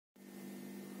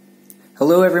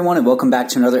Hello everyone and welcome back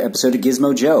to another episode of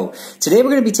Gizmo Joe. Today we're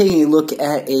going to be taking a look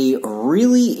at a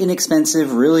really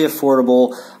inexpensive, really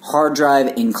affordable hard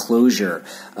drive enclosure.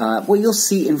 What you'll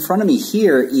see in front of me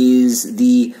here is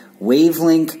the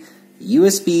Wavelink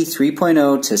USB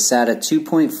 3.0 to SATA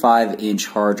 2.5 inch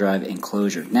hard drive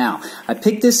enclosure. Now, I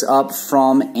picked this up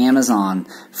from Amazon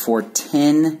for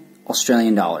 10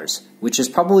 Australian dollars, which is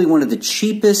probably one of the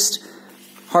cheapest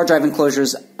hard drive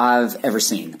enclosures I've ever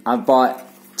seen. I've bought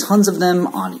tons of them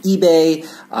on eBay.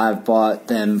 I've bought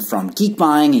them from Geek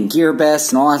Buying and GearBest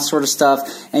and all that sort of stuff.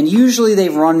 And usually they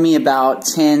run me about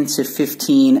 10 to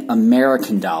 15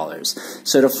 American dollars.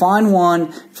 So to find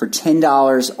one for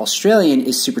 $10 Australian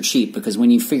is super cheap because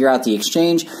when you figure out the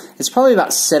exchange, it's probably about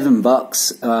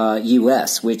 $7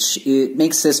 US, which it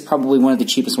makes this probably one of the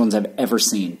cheapest ones I've ever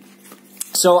seen.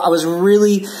 So I was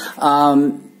really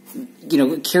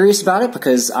curious about it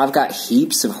because I've got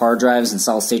heaps of hard drives and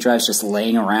solid state drives just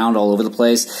laying around all over the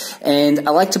place, and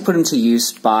I like to put them to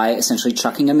use by essentially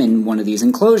chucking them in one of these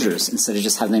enclosures instead of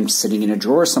just having them sitting in a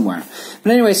drawer somewhere.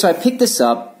 But anyway, so I picked this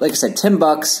up, like I said, 10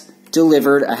 bucks,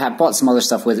 delivered. I have bought some other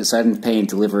stuff with it, so I didn't pay any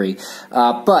delivery.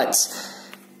 But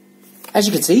as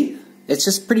you can see, it's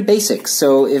just pretty basic.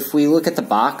 So if we look at the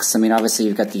box, I mean, obviously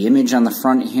you've got the image on the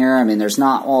front here. I mean, there's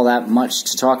not all that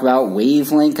much to talk about.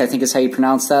 Wavelink, I think is how you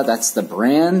pronounce that. That's the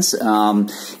brand.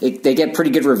 They get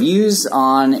pretty good reviews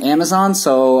on Amazon,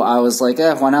 so I was like,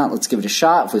 why not? Let's give it a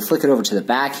shot. If we flick it over to the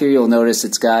back here, you'll notice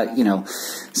it's got,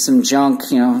 some junk,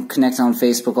 connect on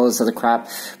Facebook, all this other crap.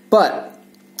 But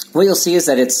what you'll see is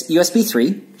that it's USB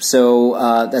 3,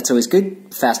 so that's always good.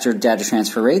 Faster data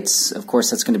transfer rates. Of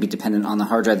course, that's going to be dependent on the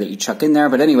hard drive that you chuck in there.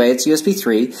 But anyway, it's USB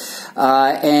 3.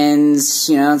 And,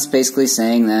 it's basically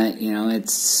saying that, it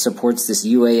supports this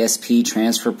UASP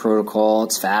transfer protocol.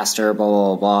 It's faster, blah,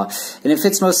 blah, blah, blah. And it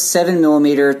fits most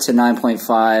 7mm to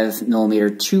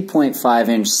 9.5mm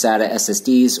 2.5-inch SATA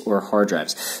SSDs or hard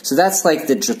drives. So that's like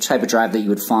the type of drive that you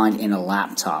would find in a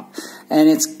laptop. And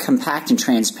it's compact and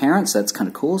transparent, so that's kind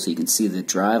of cool. So you can see the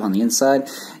drive on the inside.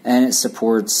 And it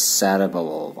supports SATA, blah,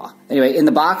 blah, blah. Anyway, in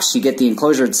the box, you get the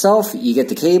enclosure itself, you get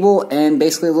the cable, and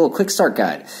basically a little quick start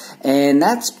guide. And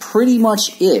that's pretty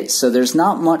much it. So there's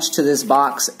not much to this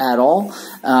box at all.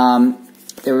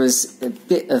 There was a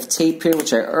bit of tape here,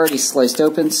 which I already sliced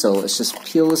open. So let's just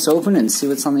peel this open and see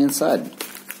what's on the inside.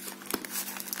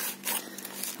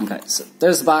 Okay, so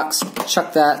there's the box.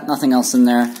 Chuck that, nothing else in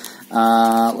there.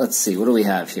 Let's see, what do we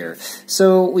have here?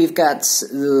 So we've got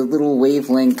the little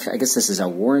Wavelink, I guess this is a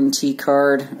warranty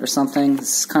card or something.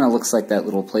 This kind of looks like that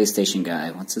little PlayStation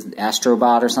guy. What's his,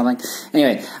 Astrobot or something?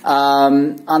 Anyway,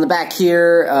 on the back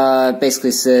here,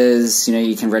 basically says,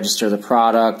 you can register the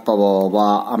product, blah, blah, blah,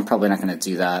 blah. I'm probably not going to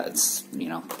do that. It's,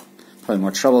 probably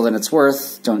more trouble than it's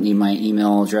worth. Don't need my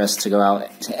email address to go out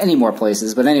to any more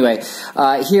places. But anyway,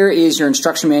 here is your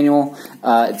instruction manual.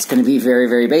 It's going to be very,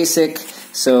 very basic.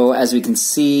 So as we can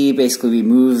see, basically we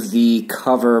move the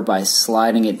cover by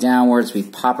sliding it downwards. We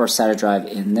pop our SATA drive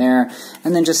in there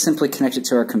and then just simply connect it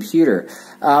to our computer.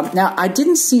 Now, I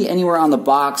didn't see anywhere on the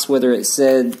box whether it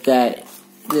said that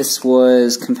this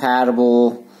was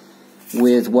compatible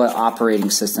with what operating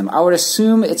system. I would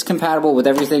assume it's compatible with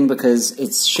everything because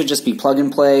it should just be plug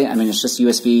and play. I mean, it's just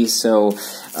USB, so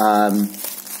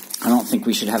I don't think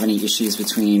we should have any issues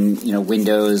between,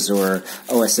 Windows or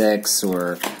OS X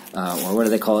or what do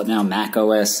they call it now, Mac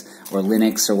OS or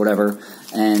Linux or whatever.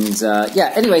 And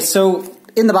yeah, anyway, so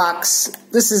in the box,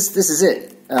 this is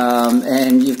it.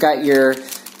 And you've got your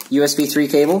USB 3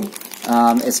 cable.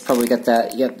 It's probably got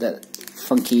that, that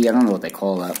funky, I don't know what they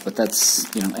call that, but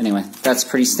that's, anyway, that's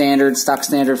pretty standard, stock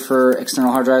standard for external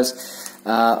hard drives.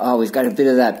 Oh, we've got a bit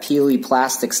of that peely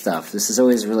plastic stuff. This is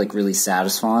always really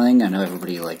satisfying. I know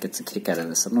everybody gets a kick out of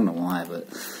this. I don't know why, but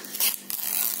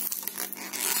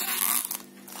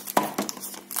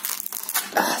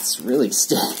it's really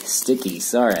sticky.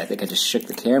 Sorry, I think I just shook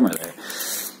the camera there.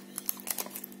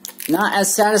 Not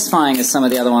as satisfying as some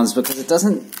of the other ones because it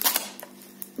doesn't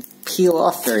peel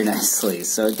off very nicely.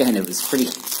 So again, it was pretty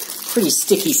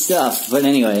sticky stuff. But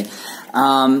anyway.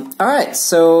 Alright,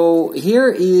 so here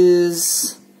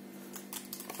is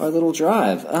our little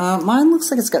drive. Mine looks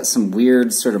like it's got some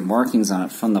weird sort of markings on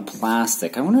it from the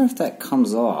plastic. I wonder if that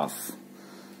comes off.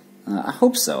 I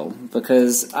hope so,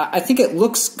 because I think it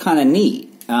looks kind of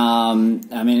neat. I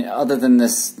mean, other than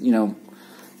this, the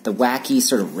wacky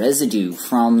sort of residue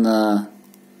from the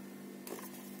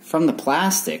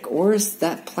plastic, or is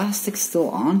that plastic still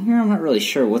on here? I'm not really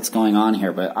sure what's going on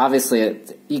here, but obviously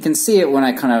you can see it when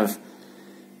I kind of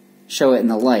show it in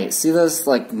the light. See those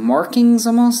like markings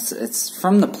almost? It's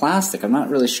from the plastic. I'm not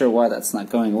really sure why that's not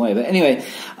going away. But anyway,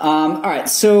 alright,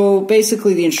 so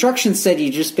basically the instructions said you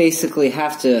just basically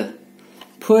have to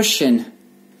push and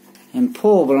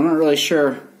pull, but I'm not really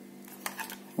sure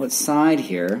what side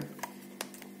here.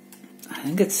 I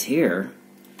think it's here.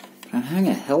 But I'm having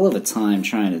a hell of a time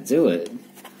trying to do it.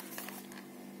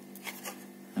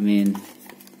 I mean,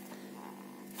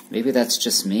 maybe that's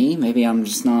just me. Maybe I'm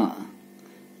just not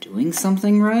doing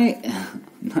something right? I'm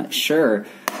not sure.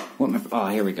 Oh,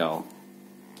 here we go.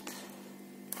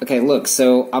 Okay, look,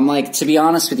 so I'm like, to be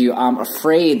honest with you, I'm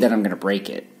afraid that I'm going to break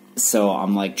it. So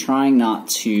I'm like trying not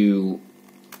to...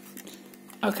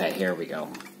 Okay, here we go.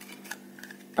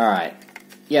 Alright.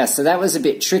 Yeah, so that was a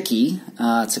bit tricky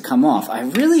to come off. I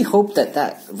really hope that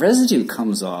that residue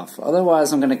comes off.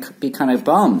 Otherwise, I'm going to be kind of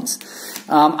bummed.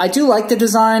 I do like the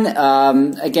design.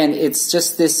 Again, it's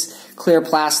just this clear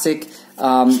plastic.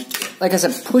 Like I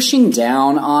said, pushing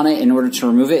down on it in order to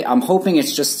remove it, I'm hoping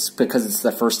it's just because it's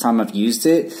the first time I've used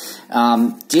it.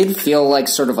 Did feel like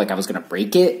sort of like I was going to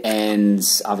break it, and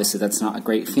obviously that's not a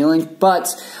great feeling. But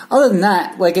other than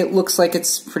that, like it looks like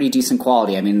it's pretty decent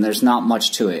quality. I mean, there's not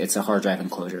much to it. It's a hard drive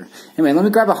enclosure. Anyway, let me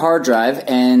grab a hard drive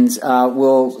and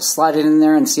we'll slide it in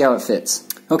there and see how it fits.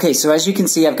 Okay, so as you can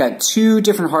see, I've got two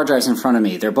different hard drives in front of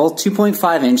me. They're both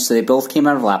 2.5 inch, so they both came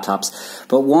out of laptops.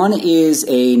 But one is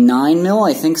a 9 mil,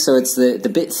 I think, so it's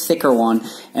the bit thicker one,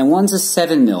 and one's a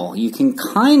 7 mil. You can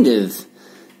kind of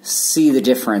see the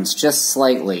difference, just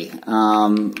slightly.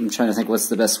 I'm trying to think what's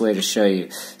the best way to show you.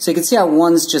 So you can see how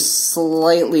one's just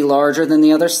slightly larger than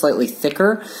the other, slightly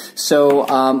thicker. So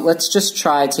let's just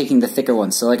try taking the thicker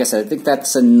one. So like I said, I think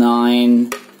that's a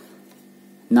 9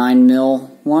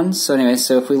 mil one. So anyway,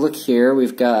 so if we look here,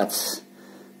 we've got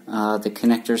the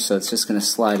connector, so it's just going to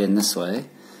slide in this way.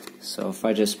 So if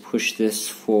I just push this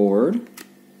forward,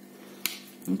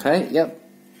 okay, yep,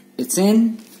 it's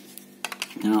in.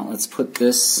 Now let's put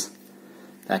this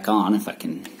back on if I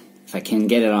can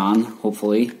get it on,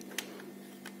 hopefully,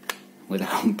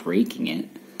 without breaking it.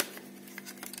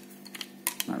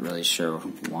 Not really sure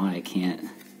why I can't.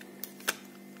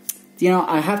 You know,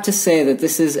 I have to say that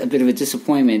this is a bit of a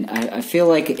disappointment. I feel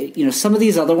like, you know, some of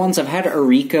these other ones, I've had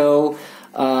Arico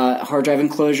hard drive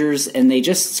enclosures, and they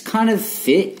just kind of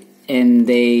fit, and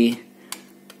they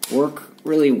work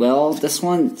really well. This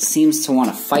one seems to want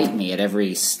to fight me at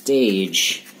every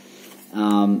stage.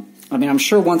 I mean, I'm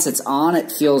sure once it's on,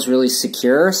 it feels really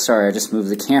secure. Sorry, I just moved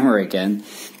the camera again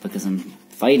because I'm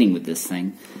fighting with this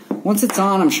thing. Once it's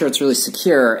on, I'm sure it's really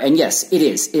secure, and yes, it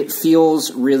is. It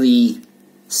feels really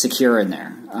secure in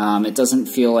there. It doesn't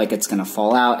feel like it's going to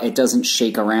fall out. It doesn't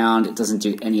shake around. It doesn't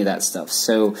do any of that stuff.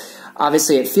 So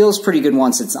obviously it feels pretty good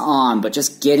once it's on, but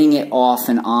just getting it off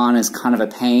and on is kind of a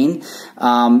pain.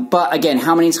 But again,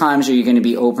 how many times are you going to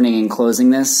be opening and closing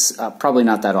this? Probably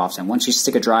not that often. Once you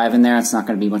stick a drive in there, it's not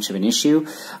going to be much of an issue.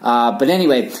 But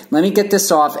anyway, let me get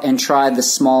this off and try the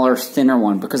smaller, thinner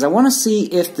one, because I want to see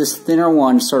if this thinner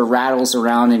one sort of rattles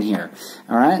around in here.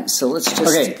 All right, so let's just...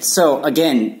 Okay, so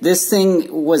again, this thing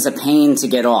was a pain to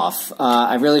get off.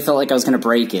 I really felt like I was going to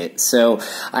break it. So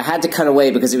I had to cut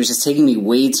away because it was just taking me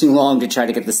way too long to try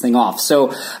to get this thing off.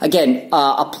 So again,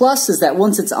 a plus is that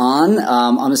once it's on,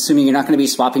 I'm assuming you're not going to be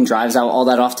swapping drives out all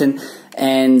that often.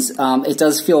 And it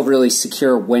does feel really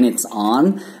secure when it's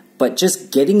on. But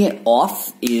just getting it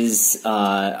off is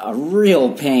a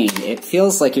real pain. It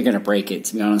feels like you're going to break it,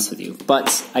 to be honest with you.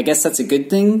 But I guess that's a good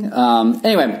thing.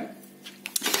 Anyway...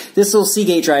 This little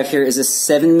Seagate drive here is a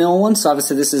 7 mil one, so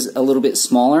obviously this is a little bit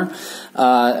smaller,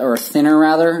 or thinner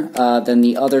rather, than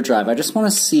the other drive. I just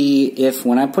want to see if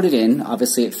when I put it in,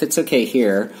 obviously it fits okay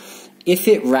here, if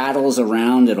it rattles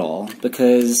around at all,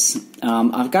 because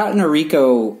I've got an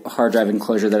Arico hard drive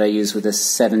enclosure that I use with this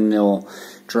 7 mil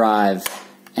drive,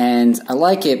 and I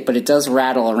like it, but it does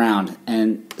rattle around,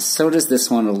 and so does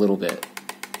this one a little bit.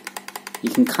 You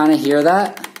can kind of hear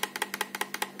that.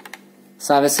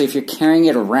 So obviously if you're carrying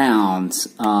it around,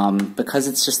 because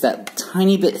it's just that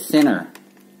tiny bit thinner,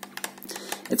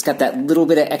 it's got that little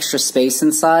bit of extra space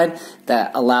inside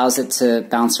that allows it to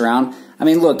bounce around. I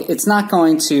mean, look, it's not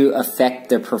going to affect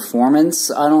the performance,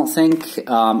 I don't think,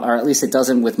 or at least it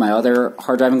doesn't with my other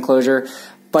hard drive enclosure,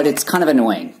 but it's kind of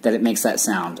annoying that it makes that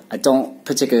sound. I don't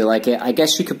particularly like it. I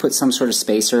guess you could put some sort of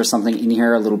spacer or something in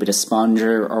here, a little bit of sponge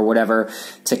or whatever,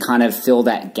 to kind of fill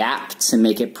that gap to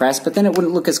make it press, but then it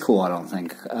wouldn't look as cool, I don't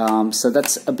think. So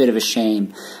that's a bit of a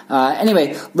shame.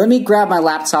 Anyway, let me grab my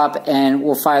laptop and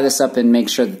we'll fire this up and make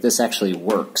sure that this actually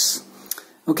works.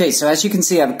 Okay, so as you can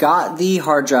see, I've got the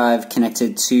hard drive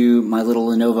connected to my little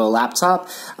Lenovo laptop.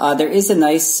 There is a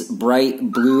nice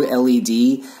bright blue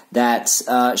LED that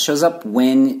shows up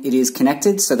when it is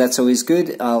connected, so that's always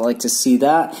good. I like to see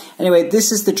that. Anyway,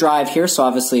 this is the drive here, so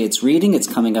obviously it's reading. It's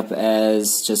coming up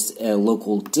as just a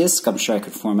local disk. I'm sure I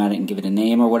could format it and give it a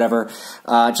name or whatever.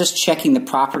 Just checking the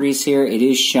properties here. It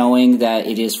is showing that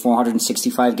it is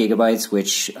 465 gigabytes,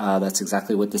 which that's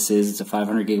exactly what this is. It's a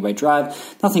 500 gigabyte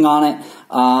drive. Nothing on it,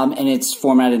 and it's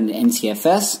formatted in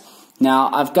NTFS.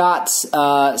 Now, I've got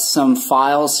some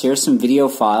files here, some video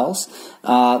files.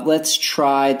 Let's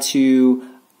try to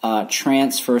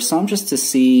transfer some just to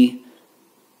see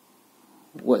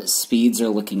what speeds are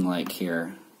looking like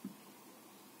here.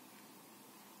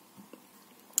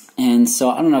 And so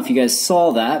I don't know if you guys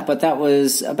saw that, but that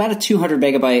was about a 200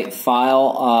 megabyte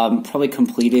file, probably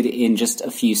completed in just a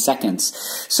few seconds.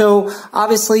 So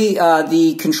obviously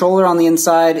the controller on the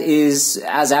inside is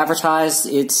as advertised.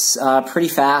 It's pretty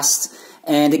fast.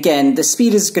 And again, the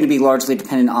speed is going to be largely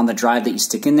dependent on the drive that you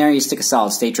stick in there. You stick a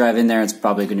solid state drive in there, it's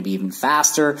probably going to be even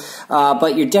faster.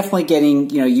 But you're definitely getting,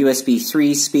 USB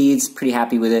 3 speeds. Pretty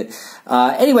happy with it.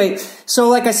 Anyway, so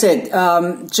like I said,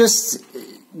 just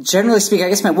generally speaking, I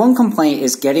guess my one complaint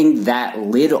is getting that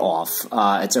lid off.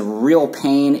 It's a real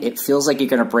pain. It feels like you're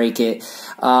going to break it.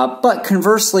 But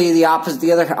conversely, on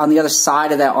the other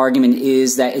side of that argument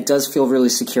is that it does feel really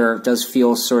secure. It does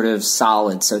feel sort of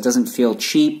solid, so it doesn't feel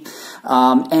cheap.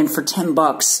 And for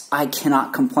 $10, I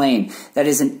cannot complain. That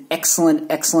is an excellent,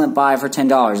 excellent buy for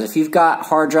 $10. If you've got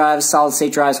hard drives, solid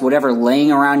state drives, whatever,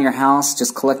 laying around your house,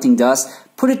 just collecting dust,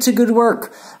 put it to good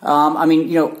work. I mean,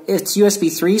 it's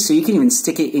USB 3, so you can even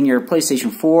stick it in your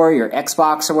PlayStation 4, your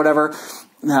Xbox, or whatever,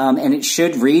 and it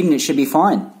should read and it should be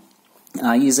fine.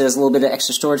 Use it as a little bit of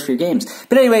extra storage for your games.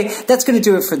 But anyway, that's going to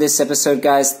do it for this episode,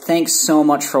 guys. Thanks so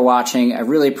much for watching. I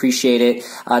really appreciate it.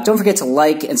 Don't forget to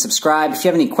like and subscribe. If you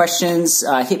have any questions,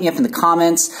 hit me up in the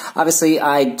comments. Obviously,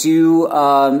 I do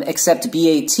accept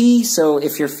BAT, so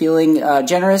if you're feeling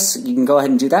generous, you can go ahead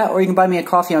and do that, or you can buy me a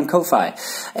coffee on Ko-Fi.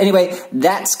 Anyway,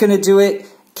 that's going to do it.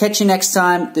 Catch you next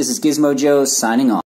time. This is Gizmo Joe signing off.